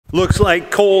Looks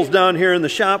like Cole's down here in the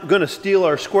shop gonna steal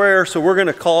our square, so we're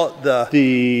gonna call it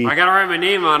the I gotta write my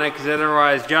name on it, because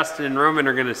otherwise Justin and Roman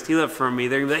are gonna steal it from me.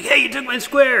 They're gonna be like, hey, you took my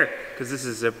square! Because this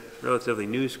is a relatively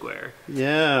new square.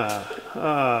 Yeah,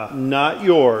 not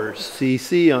yours.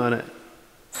 CC on it.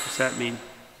 What's that mean?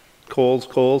 Coles,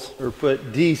 or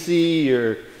put DC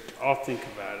or I'll think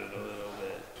about it a little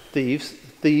bit.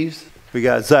 thieves. We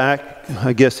got Zach.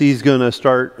 I guess he's gonna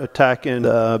start attacking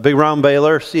the big round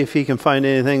baler, see if he can find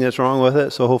anything that's wrong with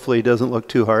it, so hopefully he doesn't look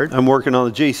too hard. I'm working on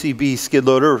the JCB skid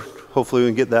loader. Hopefully we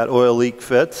can get that oil leak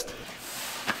fixed.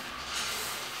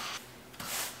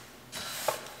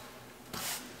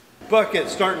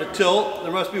 Bucket's starting to tilt.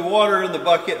 There must be water in the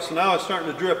bucket, so now it's starting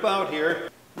to drip out here.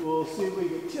 We'll see if we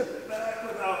can tip it back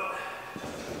without...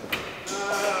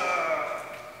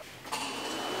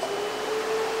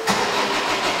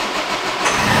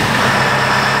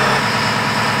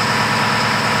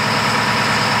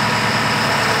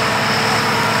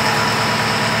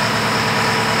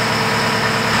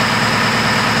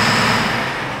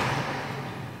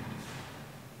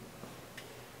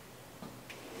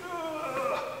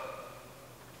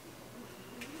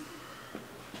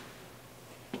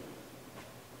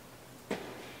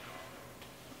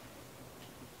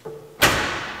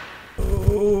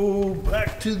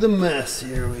 Back to the mess.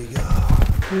 Here we go.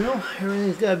 You know,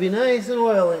 everything's got to be nice and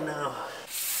oily now.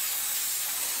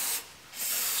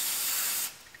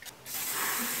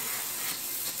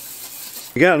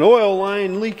 We got an oil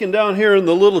line leaking down here in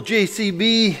the little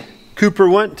JCB. Cooper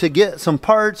went to get some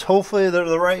parts. Hopefully they're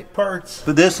the right parts.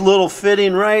 But this little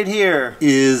fitting right here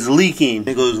is leaking.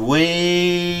 It goes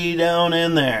way down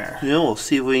in there. You know, we'll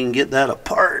see if we can get that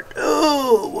apart.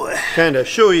 Oh boy. Kind of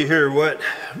show you here what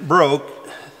broke.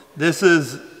 This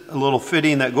is a little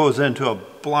fitting that goes into a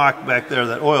block back there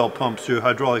that oil pumps through,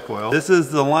 hydraulic oil. This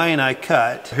is the line I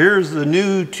cut. Here's the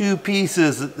new 2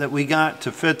 pieces that we got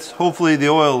to fit hopefully the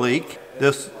oil leak.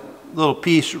 This little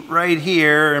piece right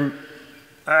here, and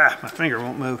my finger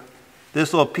won't move.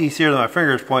 This little piece here that my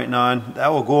finger is pointing on, that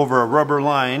will go over a rubber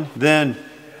line. Then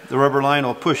the rubber line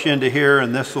will push into here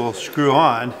and this will screw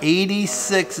on.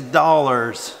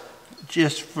 $86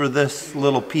 just for this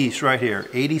little piece right here,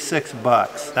 86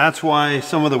 bucks. That's why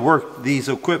some of the work these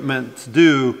equipments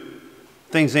do,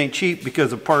 things ain't cheap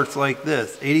because of parts like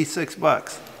this, 86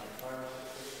 bucks.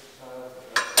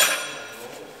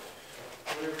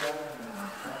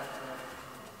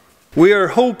 We are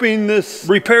hoping this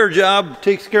repair job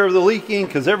takes care of the leaking,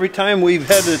 because every time we've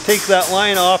had to take that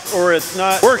line off or it's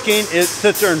not working, it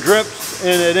sits there and drips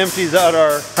and it empties out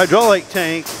our hydraulic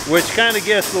tank, which kind of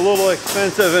gets a little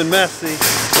expensive and messy.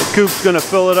 The coop's gonna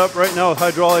fill it up right now with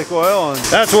hydraulic oil, and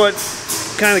that's what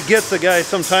kind of gets the guy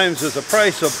sometimes is the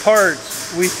price of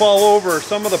parts. We fall over.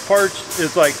 Some of the parts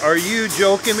is like, are you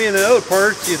joking me? And the other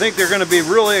parts, you think they're gonna be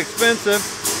really expensive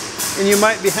and you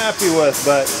might be happy with,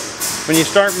 but when you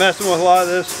start messing with a lot of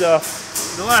this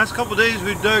stuff. The last couple days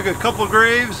we dug a couple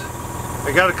graves.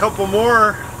 I got a couple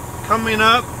more coming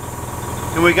up,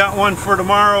 and we got one for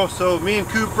tomorrow. So me and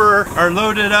Cooper are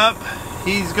loaded up.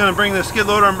 He's gonna bring the skid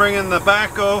loader, I'm bringing the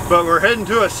backhoe, but we're heading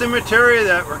to a cemetery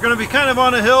that we're gonna be kind of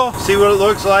on a hill, see what it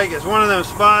looks like. It's one of them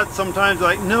spots, sometimes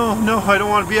like, no, I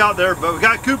don't want to be out there, but we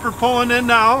got Cooper pulling in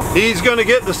now. He's gonna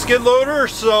get the skid loader,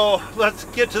 so let's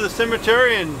get to the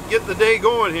cemetery and get the day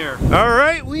going here. All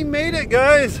right, we made it,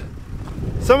 guys.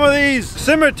 Some of these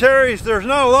cemeteries, there's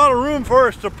not a lot of room for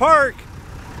us to park,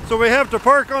 so we have to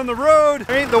park on the road.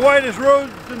 Ain't the widest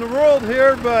roads in the world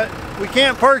here, but we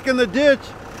can't park in the ditch.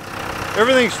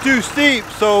 Everything's too steep,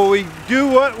 so we do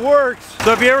what works.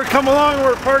 So if you ever come along and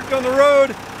we're parked on the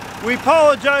road, we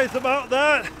apologize about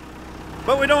that,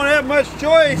 but we don't have much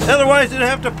choice. Otherwise, you'd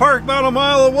have to park about a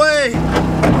mile away.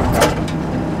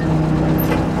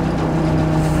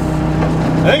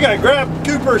 I think I grabbed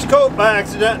Cooper's coat by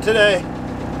accident today,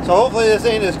 so hopefully this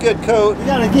ain't his good coat. We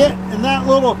gotta get in that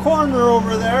little corner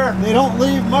over there. They don't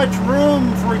leave much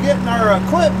room for getting our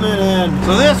equipment in.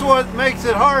 So this is what makes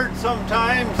it hard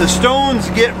sometimes. The stones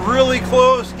get really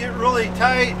close, get really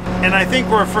tight, and I think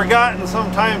we're forgotten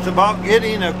sometimes about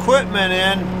getting equipment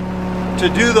in to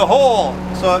do the hole.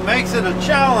 So it makes it a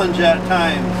challenge at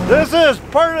times. This is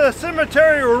part of the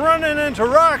cemetery. We're running into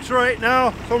rocks right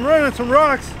now. So I'm running some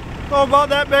rocks, oh, about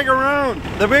that big around.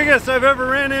 The biggest I've ever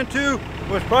ran into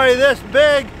was probably this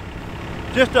big,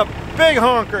 just a big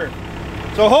honker.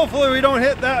 So hopefully we don't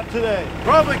hit that today.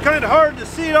 Probably kind of hard to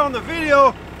see it on the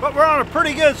video, but we're on a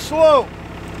pretty good slope.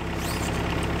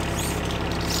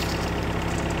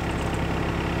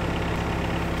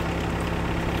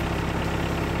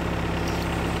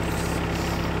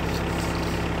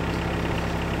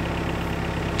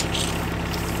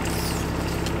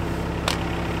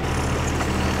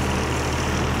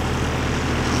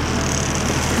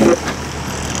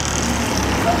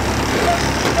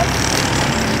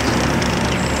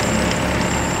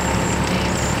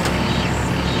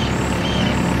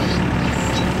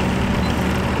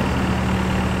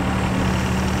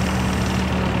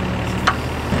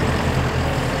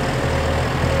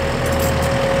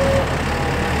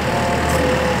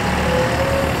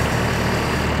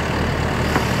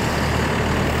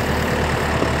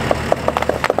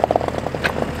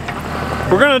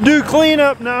 We're gonna do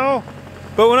cleanup now,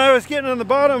 but when I was getting on the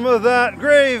bottom of that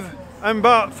grave, I'm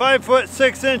about 5 foot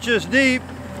 6 inches deep.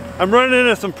 I'm running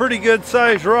into some pretty good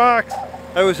sized rocks.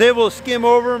 I was able to skim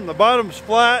over them. The bottom's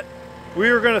flat. We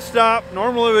were gonna stop.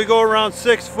 Normally we go around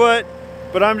 6 foot,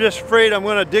 but I'm just afraid I'm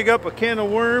gonna dig up a can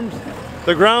of worms.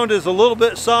 The ground is a little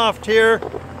bit soft here,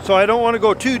 so I don't want to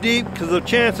go too deep because the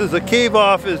chances of cave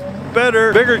off is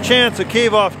better. Bigger chance of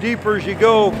cave off deeper as you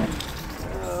go.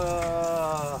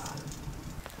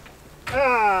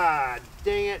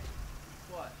 Dang it.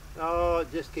 What? Oh,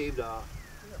 it just caved off.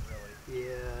 Really?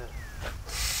 Yeah.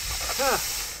 Huh.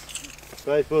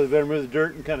 So I suppose we better move the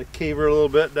dirt and kind of cave her a little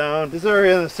bit down. This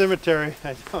area in the cemetery,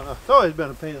 I don't know, it's always been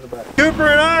a pain in the butt. Cooper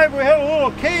and I, we had a little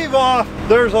cave off.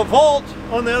 There's a vault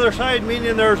on the other side,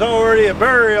 meaning there's already a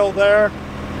burial there.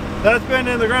 That's been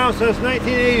in the ground since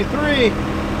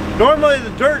 1983. Normally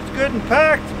the dirt's good and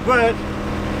packed, but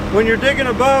when you're digging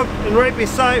above and right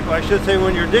beside, I should say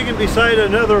when you're digging beside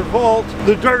another vault,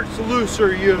 the dirt's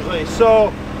looser usually. So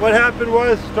what happened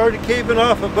was, started caving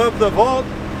off above the vault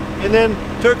and then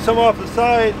took some off the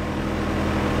side.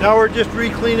 Now we're just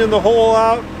re-cleaning the hole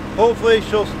out. Hopefully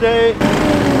she'll stay.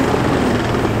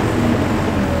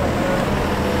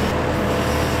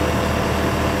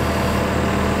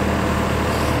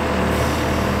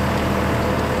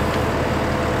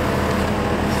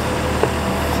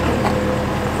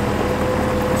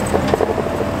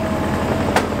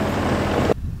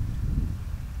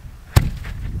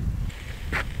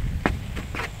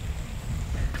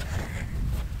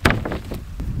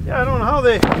 I don't know how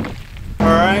they...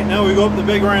 Alright, now we go up the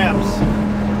big ramps.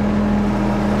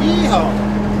 Yeehaw!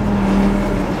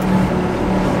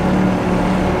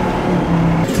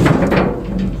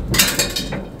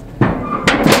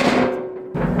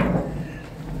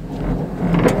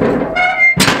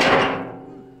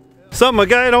 Something a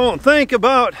guy don't think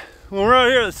about when we're out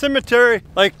here at the cemetery.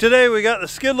 Like today we got the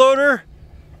skid loader.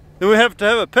 Then we have to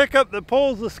have a pickup that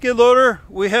pulls the skid loader.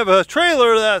 We have a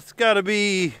trailer that's got to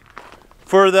be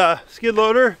for the skid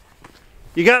loader.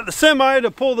 You got the semi to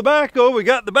pull the backhoe. We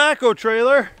got the backhoe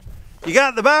trailer. You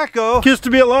got the backhoe. Gets to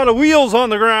be a lot of wheels on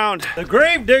the ground. The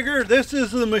grave digger, this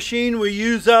is the machine we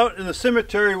use out in the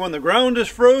cemetery when the ground is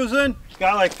frozen. It's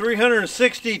got like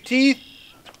 360 teeth,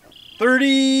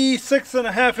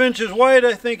 36.5 inches wide,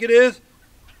 I think it is.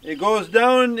 It goes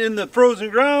down in the frozen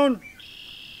ground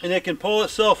and it can pull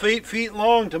itself 8 feet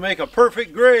long to make a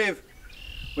perfect grave.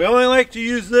 We only like to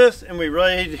use this, and we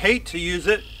really hate to use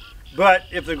it, but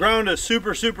if the ground is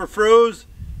super froze,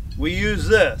 we use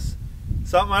this.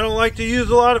 Something I don't like to use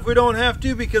a lot if we don't have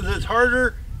to, because it's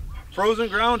harder. Frozen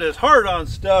ground is hard on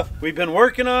stuff. We've been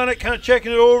working on it, kind of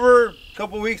checking it over. A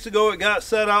couple weeks ago it got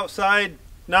set outside,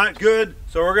 not good,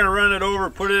 so we're going to run it over,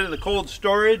 put it in the cold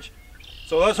storage.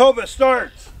 So let's hope it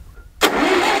starts.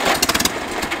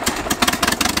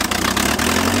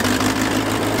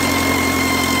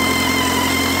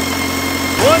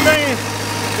 One thing,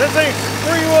 this thing's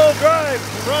 3-wheel drive.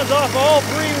 It runs off all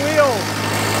 3 wheels.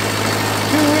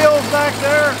 2 wheels back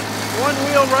there, 1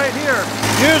 wheel right here.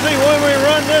 Usually when we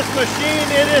run this machine,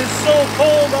 it is so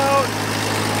cold out,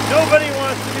 nobody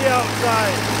wants to be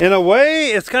outside. In a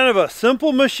way, it's kind of a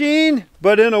simple machine,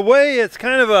 but in a way, it's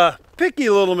kind of a picky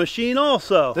little machine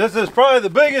also. This is probably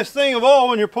the biggest thing of all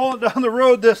when you're pulling down the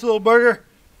road, this little bugger.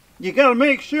 You gotta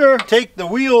make sure, take the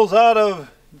wheels out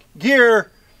of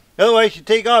gear. Otherwise you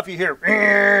take off, you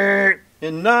hear,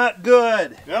 and not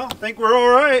good. Well, I think we're all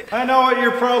right. I know what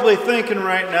you're probably thinking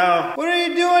right now. What are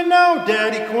you doing now,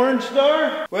 Daddy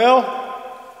Cornstar? Well,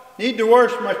 need to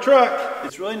wash my truck.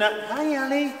 It's really not. Hi,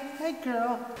 Ellie. Hi,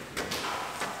 girl.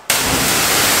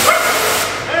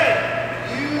 Hey,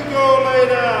 you go lay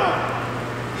down.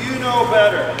 You know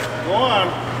better. Go on.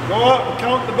 Go out and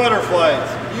count the butterflies.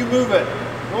 You move it.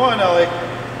 Go on, Ellie.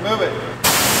 Move it.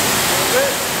 Move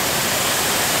it.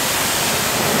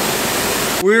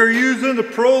 We're using the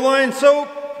ProLine soap.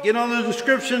 Get on the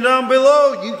description down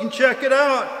below. You can check it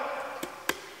out.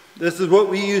 This is what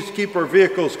we use to keep our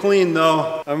vehicles clean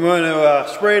though. I'm going to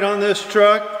spray it on this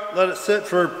truck, let it sit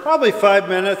for probably 5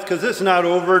 minutes because it's not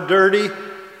over dirty,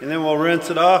 and then we'll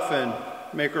rinse it off and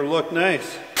make her look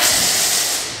nice.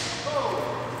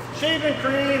 Oh, shaving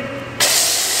cream.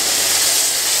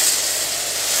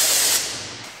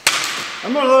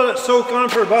 I'm going to let it soak on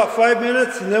for about 5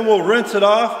 minutes and then we'll rinse it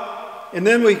off. And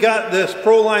then we got this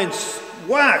ProLine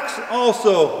wax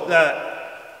also that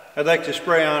I'd like to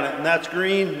spray on it, and that's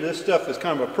green. This stuff is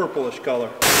kind of a purplish color.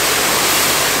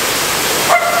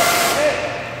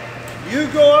 Hey, you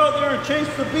go out there and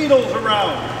chase the beetles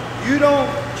around. You don't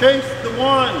chase the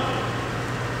wand.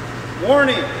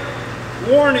 Warning,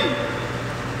 warning.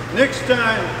 Next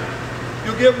time,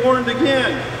 you'll get warned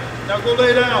again. Now go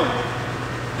lay down.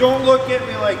 Don't look at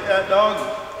me like that,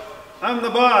 dog. I'm the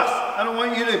boss. I don't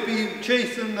want you to be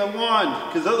chasing the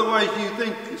wand, because otherwise you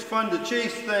think it's fun to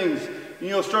chase things and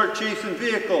you'll start chasing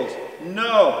vehicles.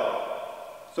 No.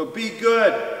 So be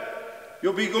good.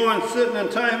 You'll be going sitting in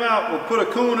timeout. We'll put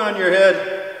a cone on your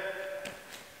head.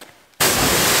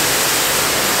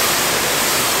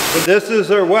 But this is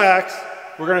our wax.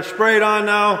 We're going to spray it on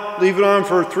now, leave it on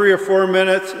for 3 or 4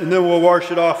 minutes, and then we'll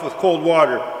wash it off with cold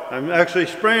water. I'm actually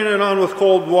spraying it on with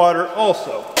cold water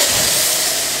also.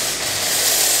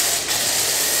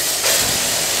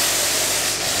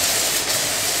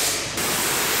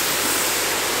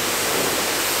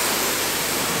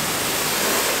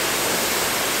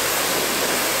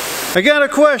 I got a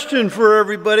question for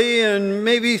everybody, and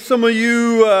maybe some of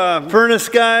you furnace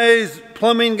guys,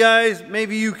 plumbing guys,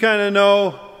 maybe you kind of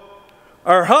know.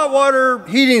 Our hot water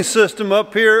heating system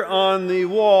up here on the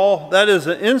wall, that is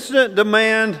an instant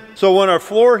demand. So when our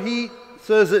floor heat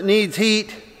says it needs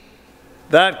heat,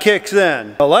 that kicks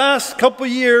in. The last couple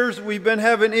years we've been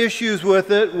having issues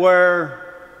with it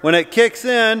where when it kicks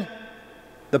in,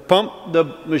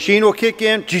 the machine will kick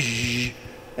in,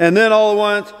 and then all at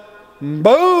once,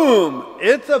 boom!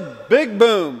 It's a big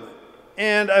boom.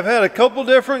 And I've had a couple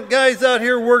different guys out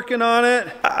here working on it.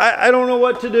 I don't know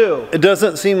what to do. It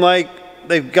doesn't seem like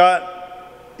they've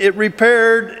got it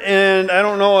repaired, and I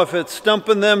don't know if it's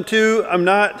stumping them too. I'm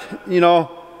not,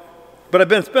 but I've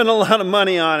been spending a lot of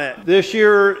money on it. This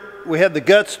year we had the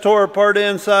guts tore apart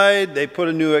inside. They put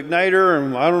a new igniter,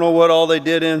 and I don't know what all they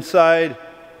did inside,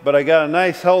 but I got a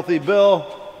nice healthy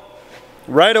bill.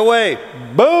 Right away,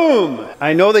 boom!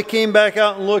 I know they came back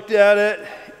out and looked at it,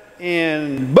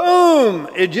 and boom!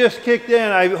 It just kicked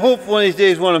in. I hope one of these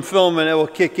days when I'm filming it will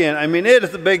kick in. I mean, it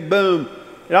is a big boom.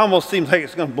 It almost seems like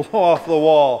it's going to blow off the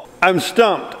wall. I'm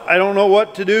stumped. I don't know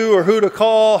what to do or who to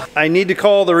call. I need to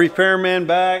call the repairman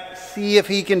back, see if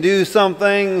he can do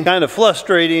something. Kind of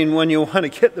frustrating when you want to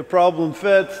get the problem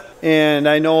fixed. And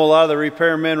I know a lot of the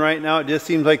repairmen right now, it just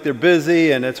seems like they're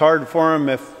busy and it's hard for them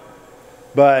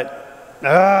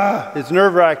it's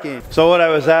nerve-wracking. So what I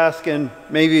was asking,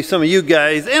 maybe some of you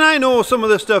guys, and I know some of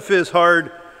this stuff is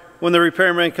hard when the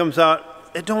repairman comes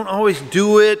out. They don't always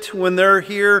do it when they're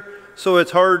here, so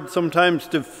it's hard sometimes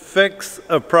to fix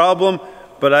a problem.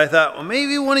 But I thought, well,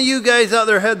 maybe one of you guys out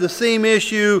there had the same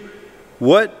issue.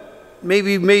 What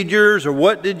maybe made yours, or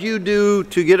what did you do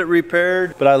to get it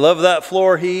repaired? But I love that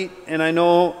floor heat, and I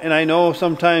know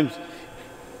sometimes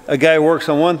a guy works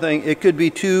on one thing, it could be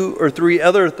 2 or 3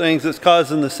 other things that's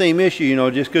causing the same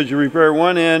issue. Just because you repair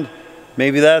one end,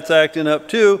 maybe that's acting up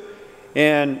too.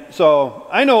 And so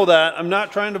I know that. I'm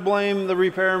not trying to blame the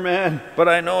repairman, but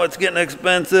I know it's getting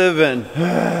expensive,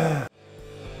 and